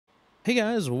Hey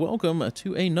guys, welcome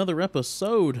to another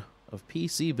episode of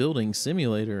PC Building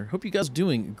Simulator. Hope you guys are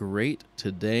doing great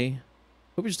today.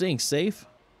 Hope you're staying safe.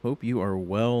 Hope you are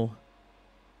well.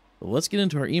 Let's get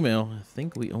into our email. I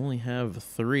think we only have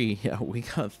 3. Yeah, we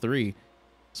got 3.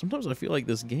 Sometimes I feel like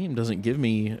this game doesn't give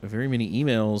me very many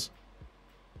emails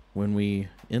when we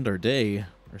end our day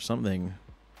or something.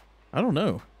 I don't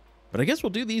know. But I guess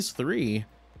we'll do these 3.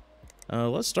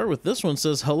 Let's start with this one. It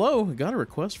says, hello, got a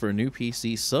request for a new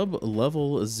PC,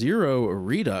 Sublevel Zero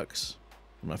Redux.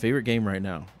 My favorite game right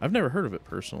now. I've never heard of it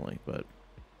personally, but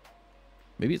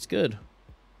maybe it's good.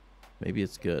 Maybe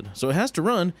it's good. So it has to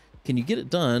run. Can you get it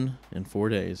done in 4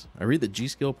 days? I read that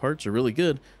G-Skill parts are really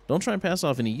good. Don't try and pass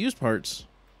off any used parts.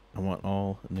 I want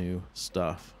all new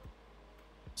stuff.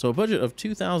 So a budget of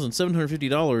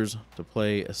 $2,750 to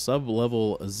play a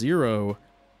Sublevel Zero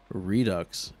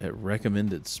Redux at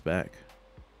recommended spec.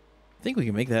 I think we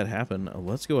can make that happen.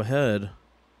 Let's go ahead.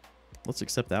 Let's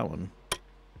accept that one.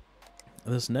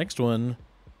 This next one,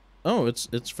 oh,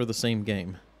 it's for the same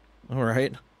game. All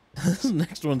right. This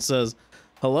next one says,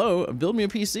 hello, build me a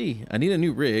PC. I need a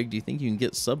new rig. Do you think you can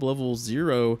get Sublevel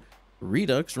Zero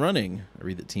Redux running? I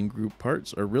read that team group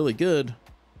parts are really good.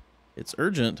 It's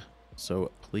urgent,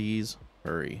 so please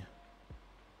hurry.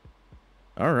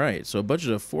 All right, so a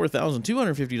budget of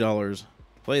 $4,250 to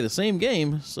play the same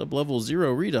game, Sublevel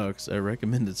Zero Redux at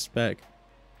recommended spec.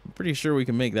 I'm pretty sure we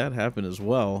can make that happen as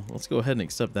well. Let's go ahead and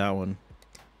accept that one.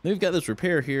 Then we've got this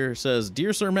repair here. It says,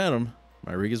 dear sir, madam,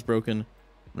 my rig is broken.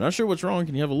 I'm not sure what's wrong.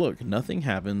 Can you have a look? Nothing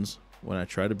happens when I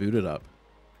try to boot it up.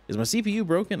 Is my CPU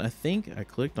broken? I think I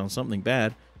clicked on something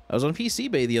bad. I was on PC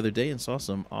Bay the other day and saw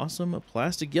some awesome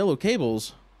plastic yellow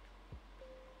cables.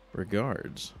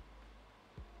 Regards.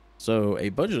 So a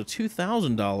budget of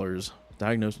 $2,000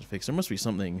 diagnosed and fixed. There must be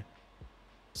something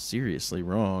seriously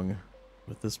wrong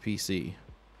with this PC.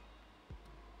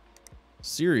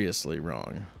 Seriously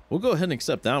wrong. We'll go ahead and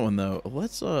accept that one though.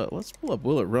 Let's pull up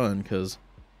Will It Run, because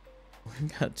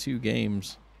we've got two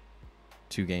builds.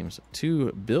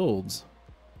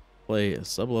 Play a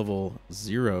Sublevel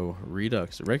Zero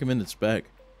Redux recommended spec.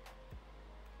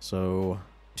 So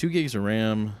 2 gigs of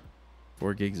RAM,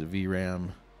 4 gigs of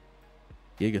VRAM,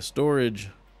 gig of storage,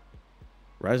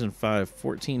 Ryzen 5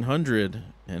 1400,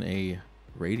 and a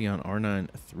Radeon R9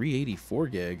 384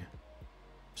 gig.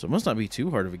 So it must not be too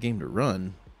hard of a game to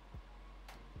run.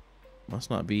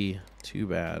 Must not be too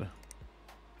bad.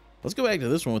 Let's go back to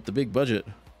this one with the big budget.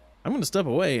 I'm going to step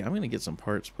away. I'm going to get some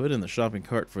parts put in the shopping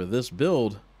cart for this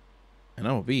build, and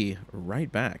I will be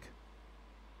right back.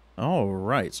 All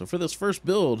right, so for this first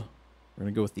build, we're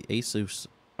going to go with the Asus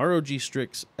ROG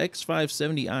Strix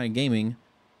X570i Gaming.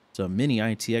 It's a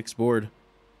Mini-ITX board.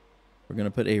 We're going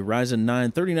to put a Ryzen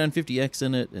 9 3950X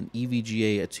in it, an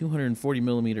EVGA, a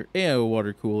 240mm AIO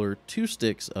water cooler, 2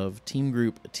 sticks of Team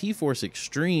Group T-Force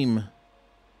Extreme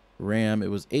RAM. It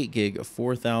was 8 gig,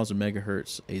 4000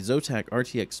 megahertz, a Zotac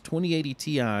RTX 2080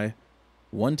 Ti,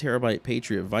 1TB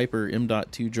Patriot Viper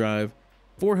M.2 drive,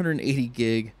 480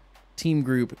 gig Team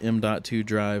Group M.2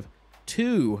 drive,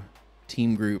 2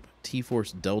 Team Group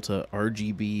T-Force Delta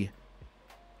RGB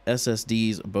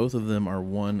SSDs. Both of them are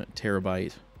 1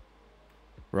 terabyte.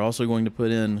 We're also going to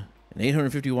put in an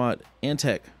 850 watt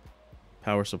Antec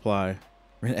power supply.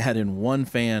 We're going to add in 1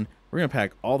 fan. We're going to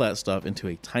pack all that stuff into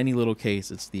a tiny little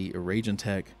case. It's the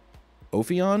Ryzen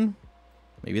Ophion.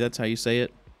 Maybe that's how you say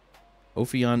it.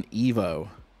 Ophion Evo.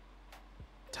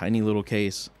 Tiny little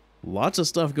case. Lots of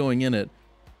stuff going in it.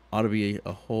 Ought to be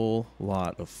a whole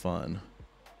lot of fun.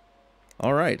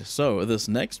 All right, so this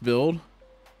next build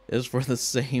is for the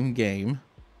same game,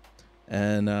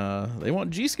 and they want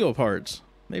G-Skill parts.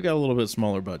 They've got a little bit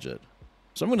smaller budget.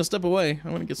 So I'm going to step away. I'm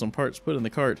going to get some parts put in the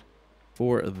cart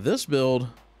for this build,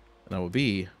 and I will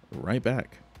be right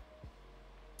back.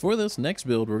 For this next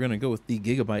build, we're going to go with the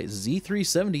Gigabyte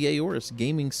Z370 Aorus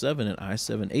Gaming 7 and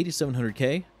i7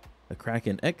 8700K, a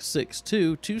Kraken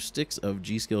X62, 2 sticks of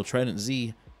G-Skill Trident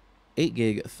Z, 8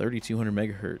 gig 3200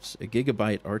 megahertz, a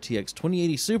Gigabyte RTX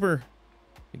 2080 Super,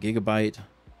 a Gigabyte,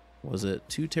 was it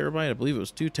 2 terabyte? I believe it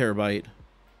was 2 terabyte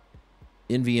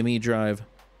NVMe drive,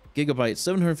 Gigabyte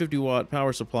 750 watt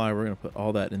power supply. We're going to put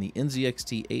all that in the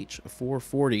NZXT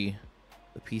H440,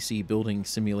 the PC Building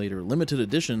Simulator Limited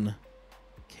Edition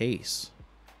case.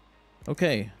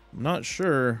 Okay, I'm not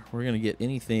sure we're going to get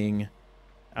anything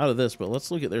out of this, but let's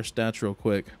look at their stats real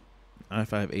quick.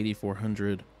 i5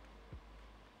 8400.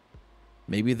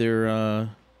 Maybe their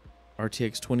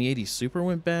RTX 2080 Super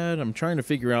went bad. I'm trying to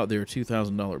figure out their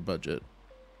 $2,000 budget.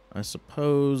 I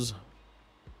suppose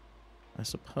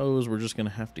we're just going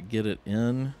to have to get it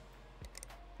in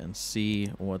and see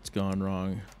what's gone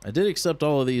wrong. I did accept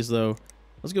all of these though.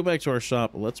 Let's go back to our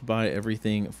shop. Let's buy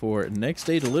everything for next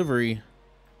day delivery.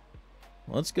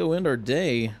 Let's go end our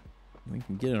day. We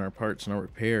can get in our parts and our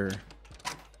repair.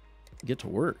 Get to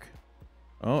work.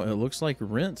 Oh, it looks like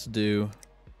rent's due.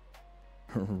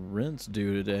 Rent's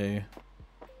due today.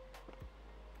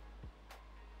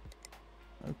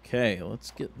 Okay,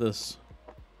 let's get this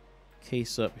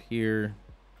case up here.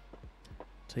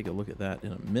 Take a look at that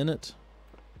in a minute.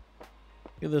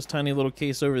 Look at this tiny little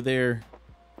case over there.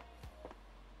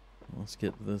 Let's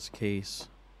get this case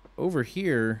over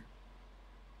here.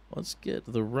 Let's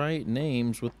get the right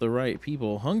names with the right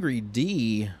people. Hungry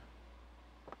D.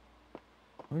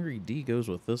 Hungry D goes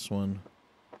with this one.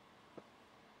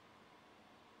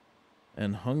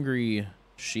 And Hungry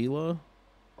Sheila.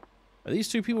 Are these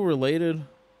two people related?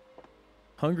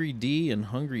 Hungry D and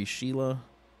Hungry Sheila?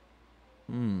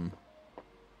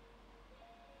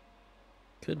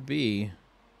 Could be.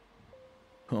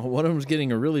 One of them's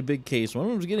getting a really big case. One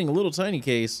of them's getting a little tiny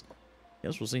case.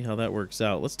 Guess we'll see how that works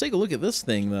out. Let's take a look at this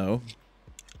thing, though.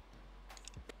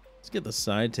 Let's get the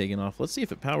side taken off. Let's see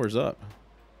if it powers up.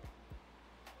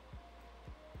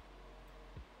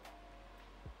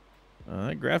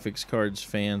 That graphics card's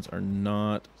fans are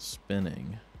not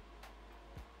spinning.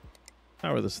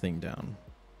 Power this thing down.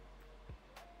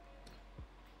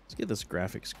 Let's get this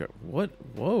graphics card. What?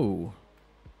 Whoa.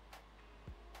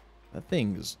 That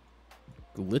thing's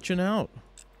glitching out.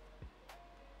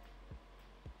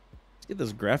 Let's get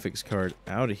this graphics card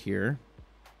out of here.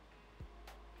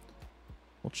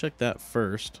 We'll check that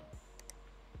first.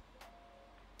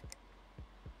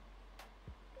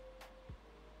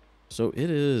 So it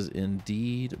is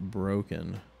indeed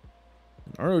broken.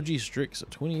 An ROG Strix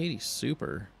 2080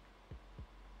 Super.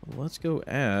 Let's go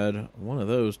add one of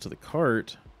those to the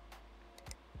cart.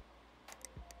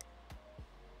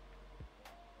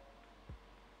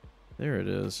 There it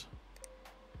is.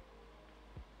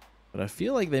 But I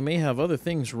feel like they may have other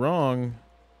things wrong.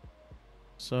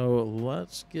 So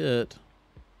let's get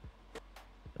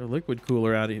their liquid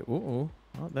cooler out of here. Uh-oh,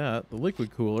 not that. The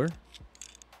liquid cooler.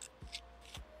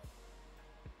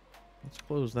 Let's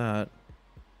close that.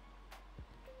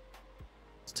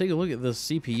 Let's take a look at this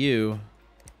CPU.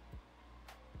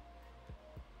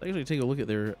 Let's actually take a look at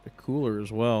their cooler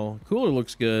as well. Cooler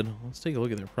looks good. Let's take a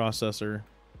look at their processor.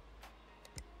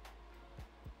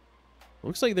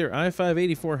 Looks like their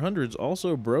i5-8400's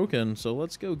also broken, so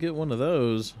let's go get one of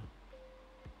those.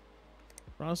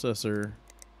 Processor.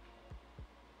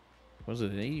 Was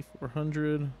it an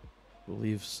 8400? I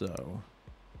believe so.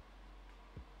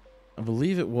 I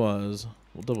believe it was.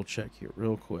 We'll double check here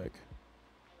real quick.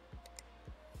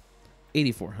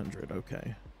 8400,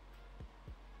 okay.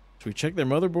 Should we check their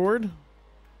motherboard?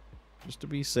 Just to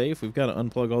be safe. We've got to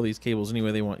unplug all these cables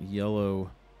anyway. They want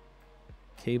yellow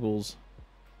cables.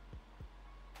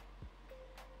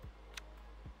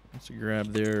 Let's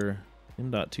grab their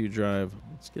M.2 drive.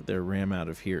 Let's get their RAM out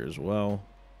of here as well.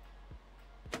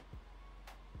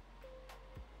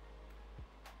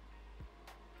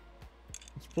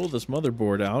 Let's pull this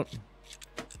motherboard out.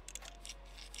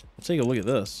 Let's take a look at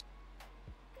this.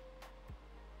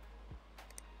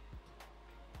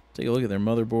 Take a look at their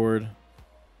motherboard.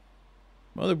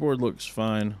 Motherboard looks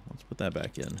fine. Let's put that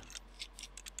back in.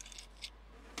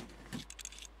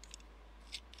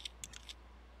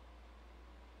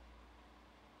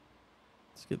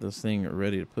 Get this thing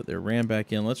ready to put their RAM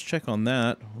back in. Let's check on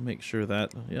that. We'll make sure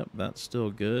that, yep, that's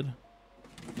still good.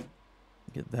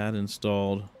 Get that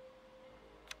installed.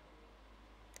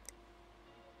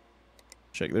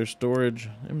 Check their storage.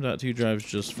 M.2 drive's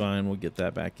just fine. We'll get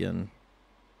that back in.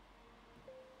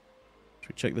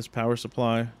 Should we check this power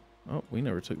supply? Oh, we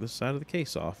never took this side of the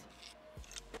case off.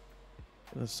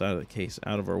 Get this side of the case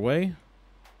out of our way.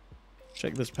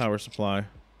 Check this power supply.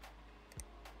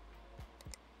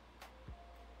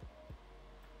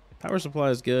 Power supply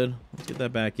is good. Let's get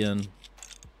that back in.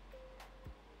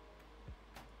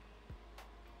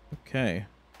 Okay.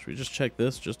 Should we just check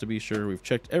this just to be sure? We've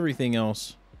checked everything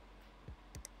else.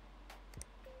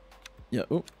 Yeah,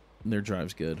 oh, their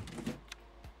drive's good.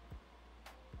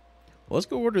 Well, let's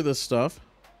go order this stuff.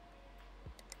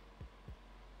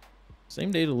 Same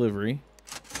day delivery.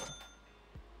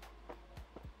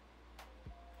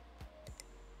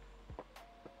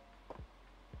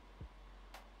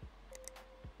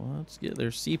 Let's get their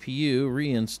CPU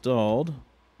reinstalled.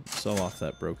 Sell off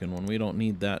that broken one. We don't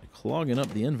need that clogging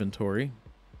up the inventory.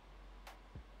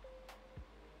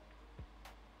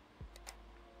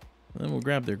 Then we'll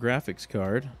grab their graphics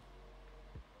card.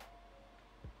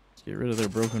 Let's get rid of their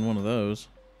broken one of those.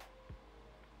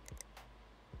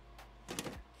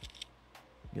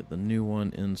 Get the new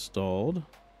one installed.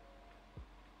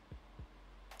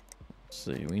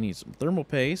 see. We need some thermal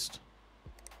paste.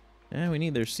 And we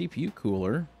need their CPU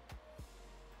cooler.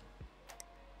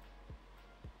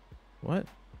 What?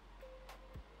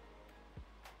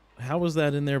 How was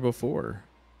that in there before?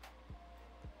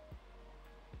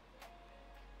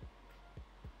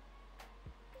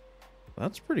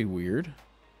 That's pretty weird.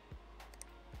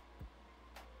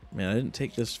 Man, I didn't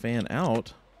take this fan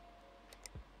out.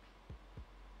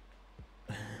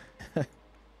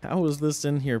 How was this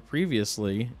in here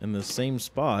previously in the same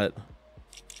spot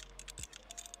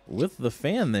with the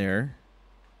fan there?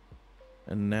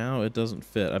 And now it doesn't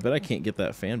fit. I bet I can't get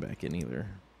that fan back in either.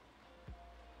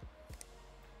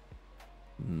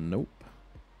 Nope.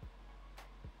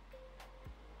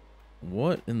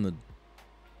 What in the...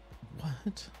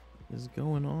 What is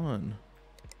going on?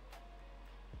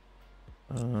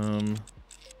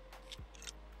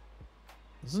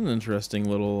 This is an interesting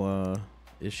little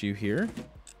issue here.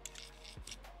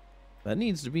 That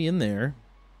needs to be in there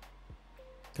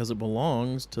because it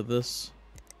belongs to this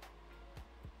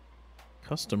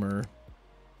customer.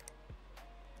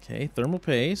 Okay, thermal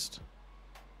paste.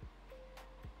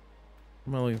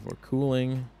 What am I looking for?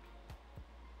 Cooling.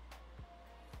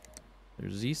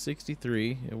 There's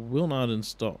Z63. It will not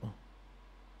install.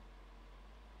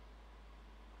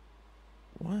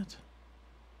 What?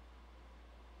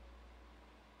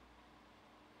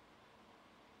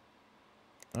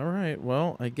 All right,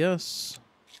 well, I guess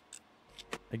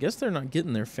they're not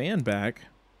getting their fan back.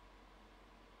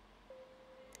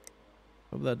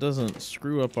 Hope that doesn't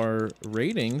screw up our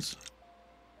ratings.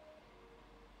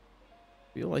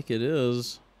 Feel like it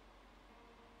is.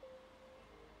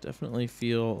 Definitely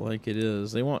feel like it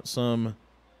is. They want some,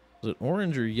 is it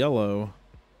orange or yellow?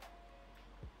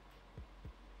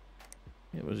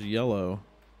 It was yellow.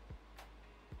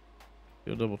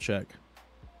 Go double check.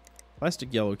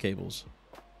 Plastic yellow cables.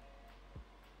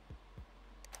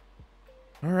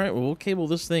 All right, well, we'll cable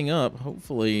this thing up.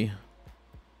 Hopefully,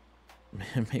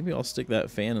 man, maybe I'll stick that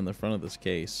fan in the front of this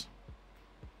case.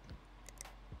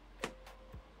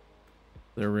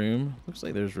 There room? Looks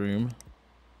like there's room.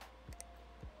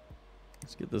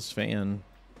 Let's get this fan.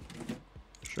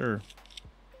 Sure.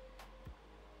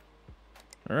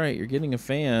 All right, you're getting a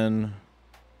fan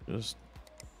just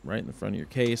right in the front of your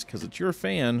case because it's your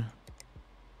fan.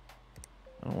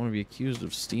 I don't want to be accused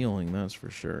of stealing, that's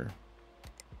for sure.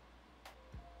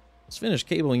 Let's finish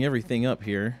cabling everything up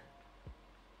here.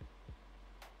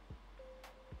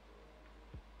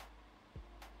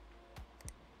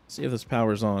 See if this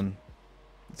power's on.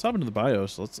 Let's hop into the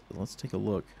BIOS. Let's take a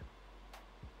look.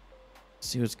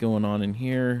 See what's going on in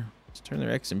here. Let's turn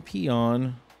their XMP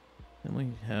on. And we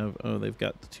have, oh, they've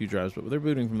got the 2 drives, but they're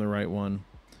booting from the right one.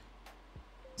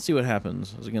 Let's see what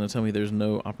happens. Is it going to tell me there's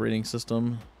no operating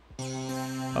system?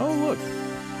 Oh, look.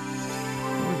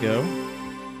 There we go.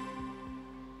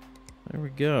 There we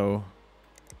go.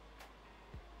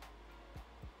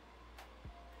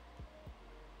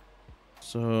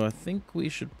 So I think we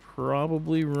should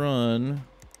probably run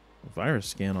a virus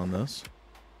scan on this.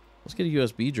 Let's get a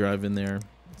USB drive in there.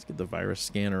 Let's get the virus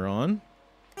scanner on.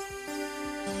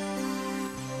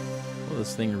 Let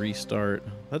this thing restart.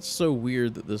 That's so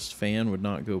weird that this fan would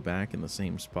not go back in the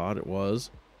same spot it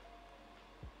was.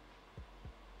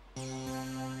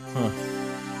 Huh.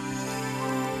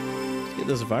 Let's get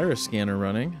this virus scanner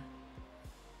running.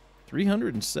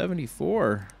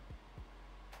 374.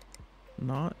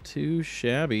 Not too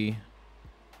shabby.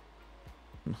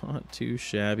 Not too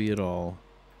shabby at all.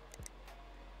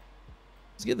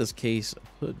 Let's get this case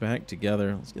put back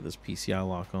together. Let's get this PCI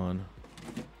lock on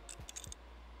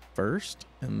first,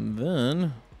 and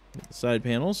then get the side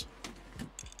panels.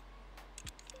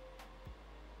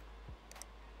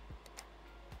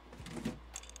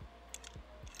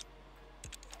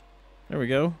 There we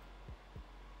go.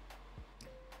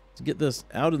 To get this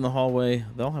out in the hallway,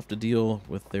 they'll have to deal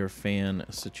with their fan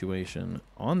situation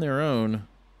on their own.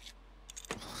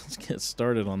 Let's get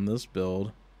started on this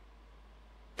build.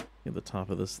 Get the top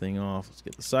of this thing off. Let's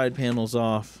get the side panels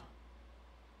off.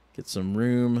 Get some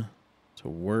room to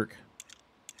work.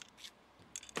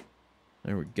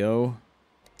 There we go.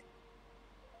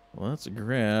 Let's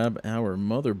grab our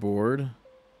motherboard.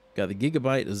 Got the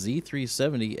Gigabyte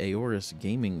Z370 Aorus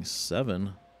Gaming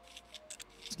 7.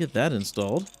 Let's get that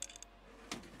installed.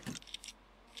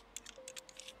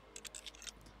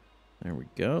 There we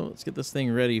go. Let's get this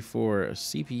thing ready for a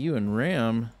CPU and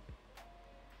RAM.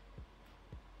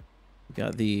 We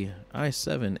got the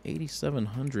i7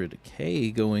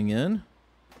 8700K going in,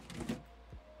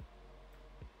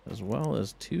 as well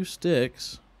as 2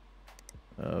 sticks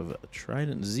of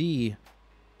Trident Z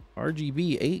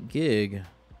RGB 8 gig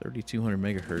 3200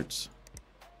 megahertz.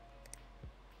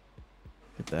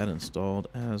 Get that installed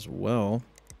as well.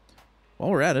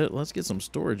 While we're at it, let's get some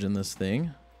storage in this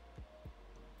thing.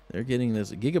 They're getting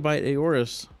this Gigabyte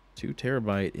Aorus 2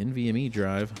 terabyte NVMe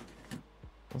drive.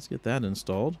 Let's get that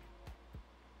installed.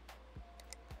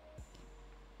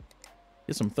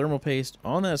 Get some thermal paste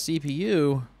on that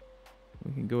CPU.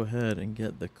 We can go ahead and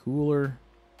get the cooler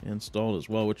installed as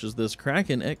well, which is this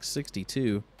Kraken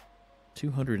X62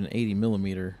 280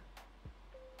 millimeter.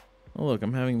 Oh look,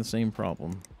 I'm having the same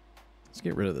problem. Let's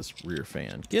get rid of this rear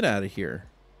fan. Get out of here.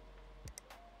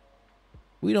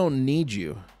 We don't need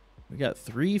you. We got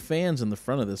 3 fans in the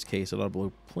front of this case that'll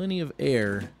blow plenty of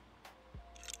air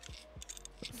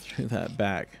through that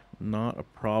back. Not a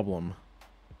problem.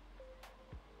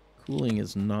 Cooling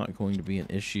is not going to be an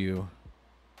issue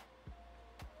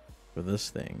for this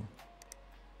thing.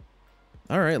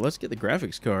 Alright, let's get the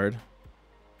graphics card.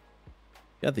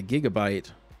 Got the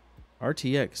Gigabyte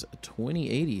RTX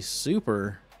 2080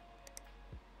 Super.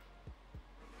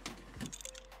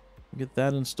 Get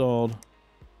that installed.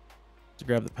 To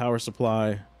grab the power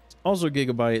supply. It's also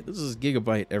Gigabyte. This is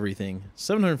Gigabyte everything.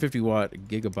 750 watt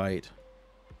Gigabyte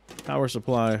power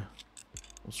supply.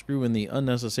 We'll screw in the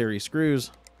unnecessary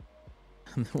screws.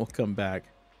 And then we'll come back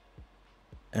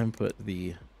and put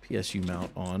the PSU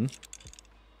mount on.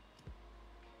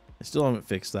 I still haven't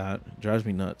fixed that. It drives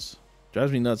me nuts.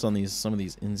 Drives me nuts on some of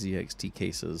these NZXT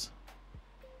cases.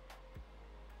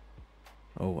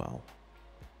 Oh well.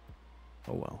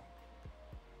 Oh well.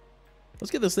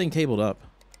 Let's get this thing cabled up.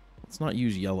 Let's not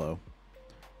use yellow.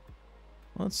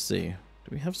 Let's see. Do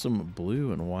we have some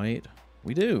blue and white?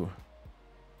 We do.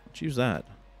 Let's use that.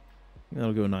 I think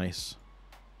that'll go nice.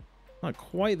 Not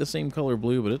quite the same color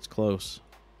blue, but it's close.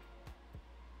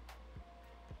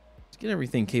 Let's get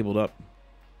everything cabled up.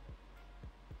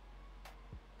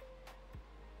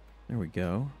 There we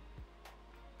go.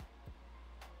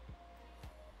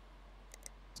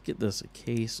 Let's get this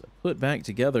case put back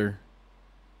together.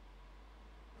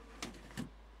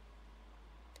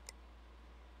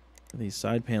 These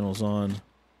side panels on.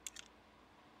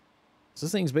 So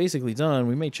this thing's basically done.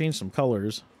 We may change some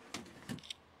colors.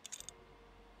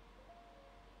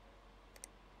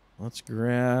 Let's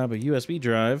grab a USB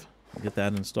drive. We'll get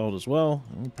that installed as well.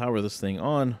 And we'll power this thing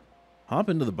on. Hop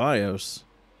into the BIOS.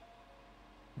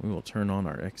 We will turn on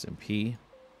our XMP.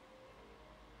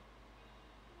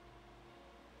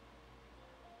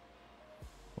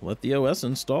 We'll let the OS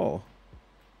install.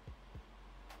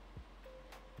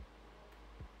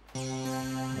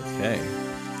 Okay.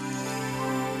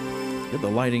 Get the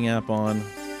lighting app on.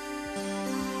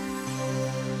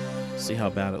 See how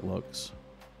bad it looks.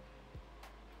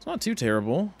 It's not too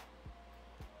terrible.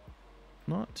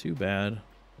 Not too bad.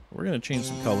 We're going to change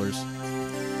some colors.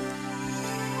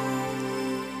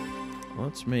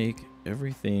 Let's make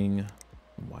everything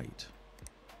white.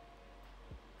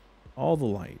 All the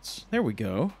lights. There we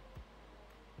go.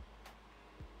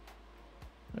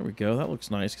 There we go. That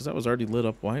looks nice because that was already lit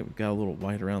up white. We've got a little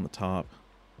white around the top.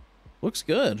 Looks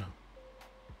good.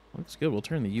 Looks good. We'll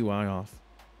turn the UI off.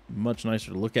 Much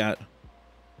nicer to look at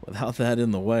without that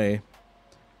in the way.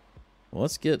 Well,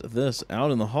 let's get this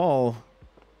out in the hall.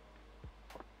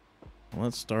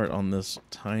 Let's start on this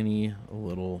tiny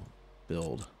little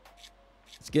build.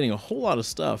 It's getting a whole lot of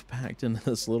stuff packed into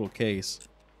this little case.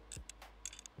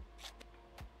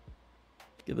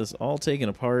 Get this all taken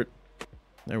apart.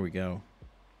 There we go.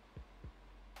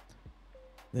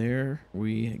 There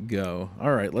we go.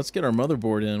 All right, let's get our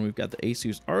motherboard in. We've got the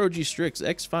Asus ROG Strix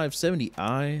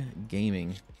X570i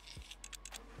Gaming.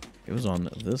 It was on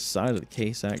this side of the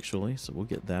case, actually, so we'll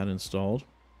get that installed.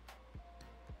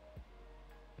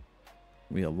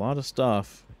 We have a lot of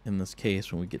stuff in this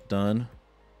case when we get done.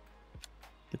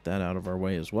 Get that out of our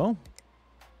way as well.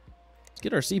 Let's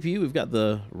get our CPU. We've got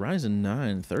the Ryzen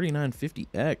 9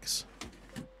 3950X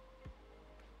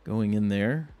going in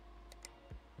there.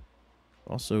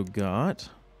 Also got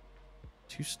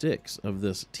 2 sticks of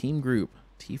this Team Group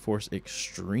T-Force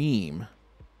Extreme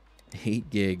 8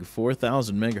 gig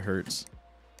 4000 megahertz.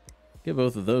 Get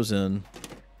both of those in.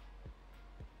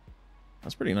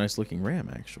 That's pretty nice looking RAM,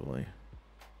 actually.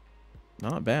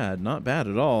 Not bad, not bad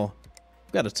at all.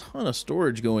 We've got a ton of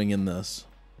storage going in this.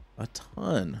 A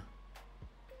ton.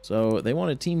 So they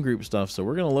wanted Team Group stuff, so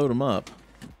we're going to load them up.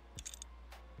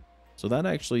 So that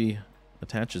actually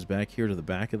attaches back here to the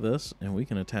back of this, and we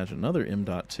can attach another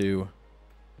M.2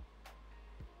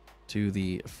 to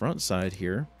the front side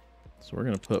here. So we're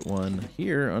going to put one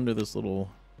here under this little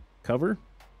cover.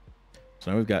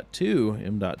 So now we've got 2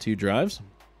 M.2 drives.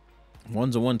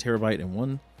 One's a 1 terabyte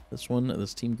and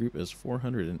this Team Group is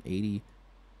 480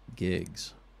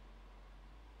 gigs.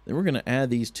 Then we're going to add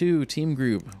these 2 Team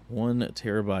Group 1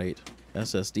 terabyte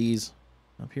SSDs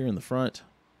up here in the front.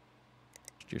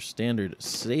 Just your standard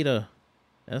SATA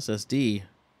SSD.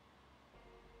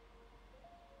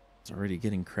 It's already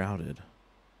getting crowded.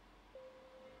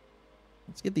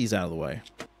 Let's get these out of the way.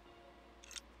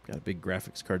 Got a big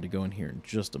graphics card to go in here in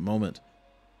just a moment.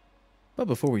 But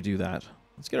before we do that,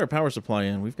 let's get our power supply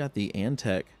in. We've got the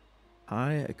Antec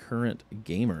High Current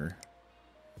Gamer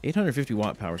 850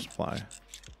 watt power supply.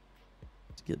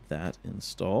 Let's get that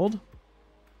installed.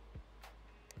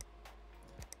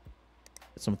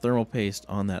 Get some thermal paste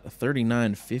on that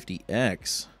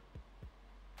 3950X.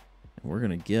 And we're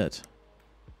going to get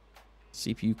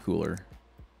CPU cooler.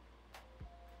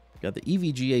 Got the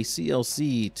EVGA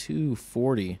CLC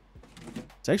 240.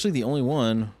 It's actually the only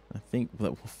one I think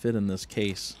that will fit in this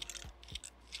case.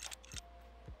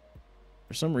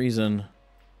 For some reason,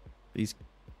 these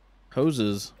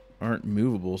hoses aren't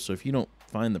movable, so if you don't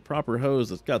find the proper hose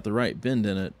that's got the right bend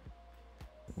in it,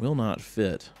 it will not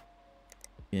fit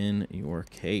in your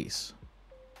case.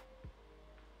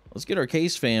 Let's get our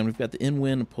case fan. We've got the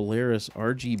InWin Polaris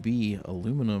RGB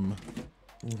aluminum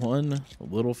one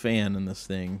little fan in this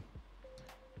thing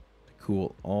to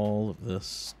cool all of this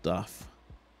stuff.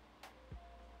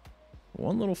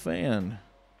 One little fan.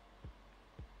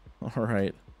 All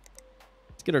right.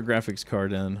 Let's get our graphics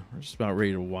card in. We're just about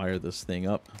ready to wire this thing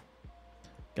up.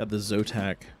 Got the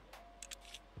Zotac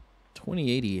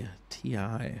 2080 Ti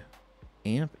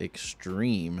Amp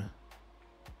Extreme.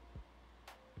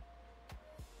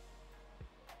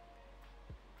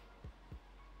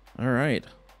 All right.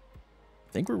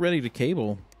 I think we're ready to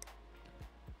cable.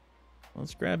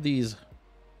 Let's grab these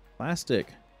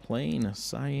plastic plain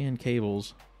cyan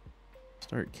cables.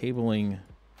 Start cabling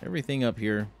everything up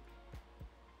here.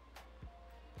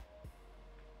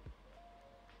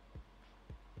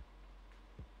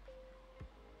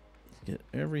 Get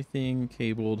everything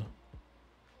cabled.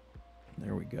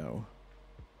 There we go.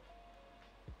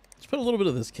 Let's put a little bit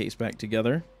of this case back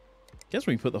together. Guess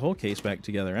we can put the whole case back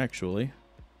together, actually.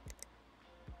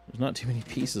 There's not too many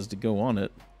pieces to go on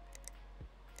it.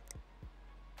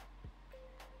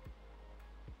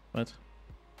 What?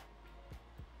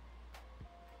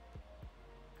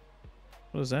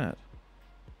 What is that?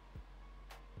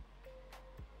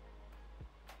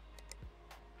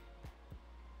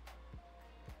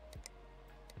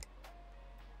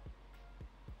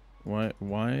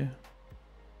 Why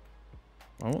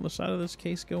won't the side of this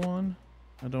case go on?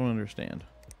 I don't understand.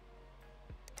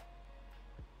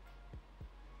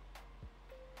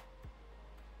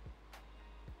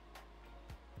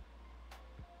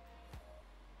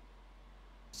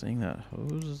 Saying that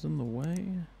hose is in the way.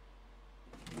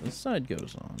 This side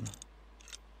goes on.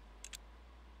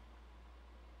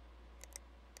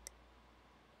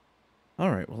 All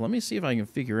right, well, let me see if I can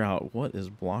figure out what is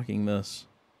blocking this.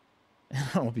 And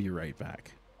I'll be right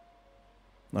back.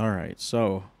 All right,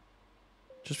 so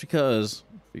just because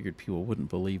I figured people wouldn't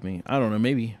believe me, I don't know,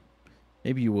 maybe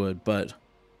you would, but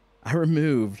I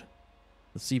removed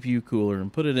the CPU cooler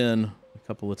and put it in a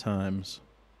couple of times.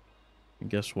 And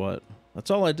guess what? That's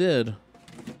all I did.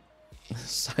 The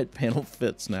side panel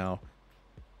fits now.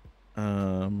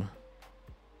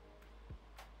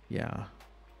 Yeah.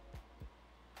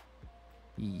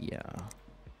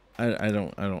 I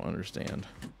don't understand.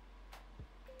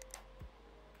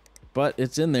 But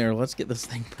it's in there. Let's get this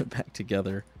thing put back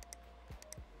together.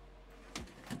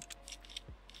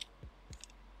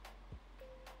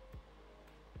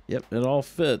 Yep, it all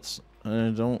fits.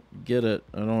 I don't get it.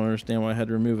 I don't understand why I had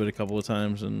to remove it a couple of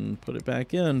times and put it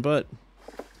back in, but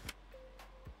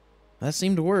that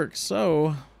seemed to work.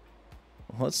 So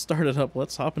let's start it up.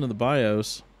 Let's hop into the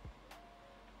BIOS.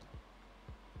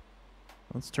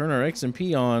 Let's turn our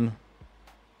XMP on.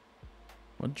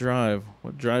 What drive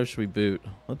should we boot?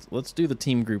 Let's do the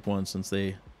team group one since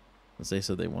they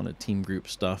said they wanted team group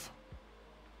stuff.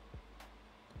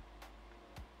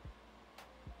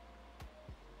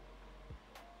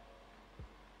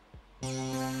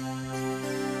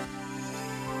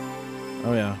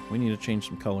 Oh yeah, we need to change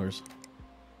some colors.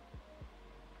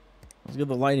 Let's get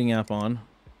the lighting app on.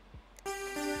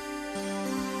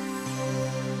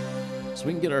 So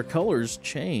we can get our colors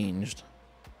changed.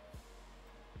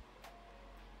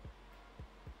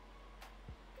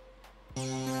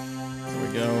 There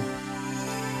we go.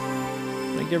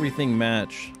 Make everything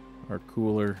match our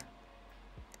cooler.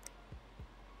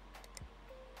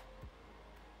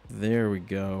 There we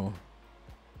go.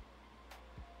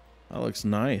 That looks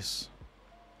nice.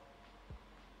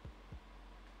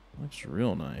 Looks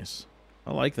real nice.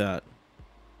 I like that.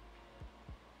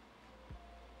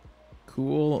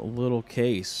 Cool little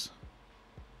case.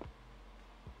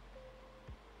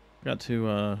 Got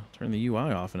to turn the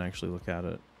UI off and actually look at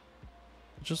it.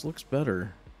 It just looks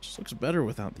better. It just looks better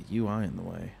without the UI in the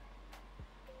way.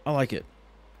 I like it.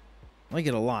 I like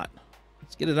it a lot.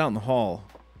 Let's get it out in the hall.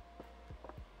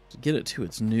 To get it to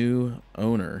its new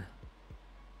owner.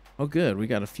 Oh, good. We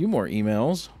got a few more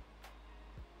emails.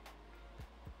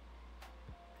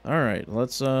 All right,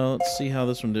 let's see how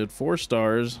this one did. 4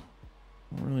 stars.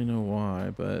 I don't really know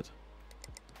why, but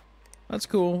that's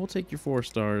cool. We'll take your 4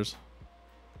 stars.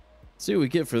 Let's see what we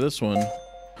get for this one.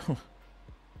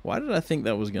 Why did I think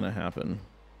that was gonna happen?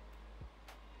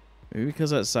 Maybe because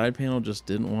that side panel just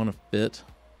didn't want to fit.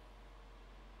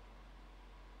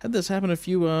 Had this happen a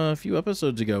few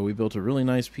episodes ago. We built a really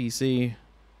nice PC.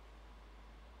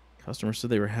 Customer said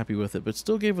they were happy with it, but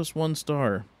still gave us 1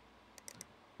 star.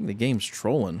 I think the game's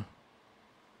trolling.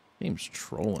 Game's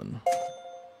trolling.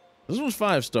 This one's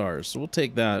 5 stars, so we'll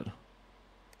take that.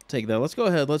 Take that. Let's go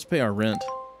ahead. Let's pay our rent.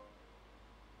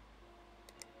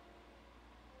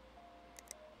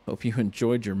 Hope you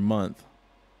enjoyed your month.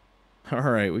 All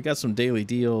right, we got some daily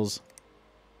deals,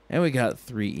 and we got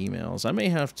 3 emails. I may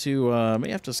have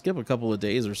to skip a couple of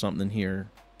days or something here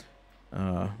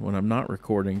when I'm not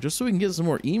recording, just so we can get some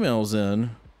more emails in.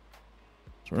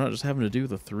 So we're not just having to do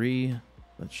the 3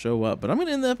 that show up. But I'm going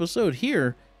to end the episode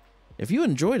here. If you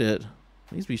enjoyed it,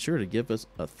 please be sure to give us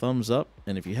a thumbs up.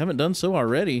 And if you haven't done so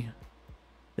already,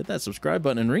 hit that subscribe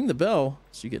button and ring the bell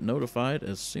so you get notified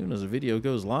as soon as a video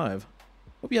goes live.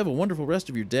 Hope you have a wonderful rest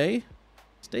of your day.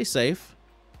 Stay safe.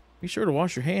 Be sure to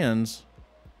wash your hands.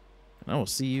 And I will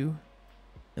see you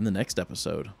in the next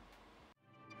episode.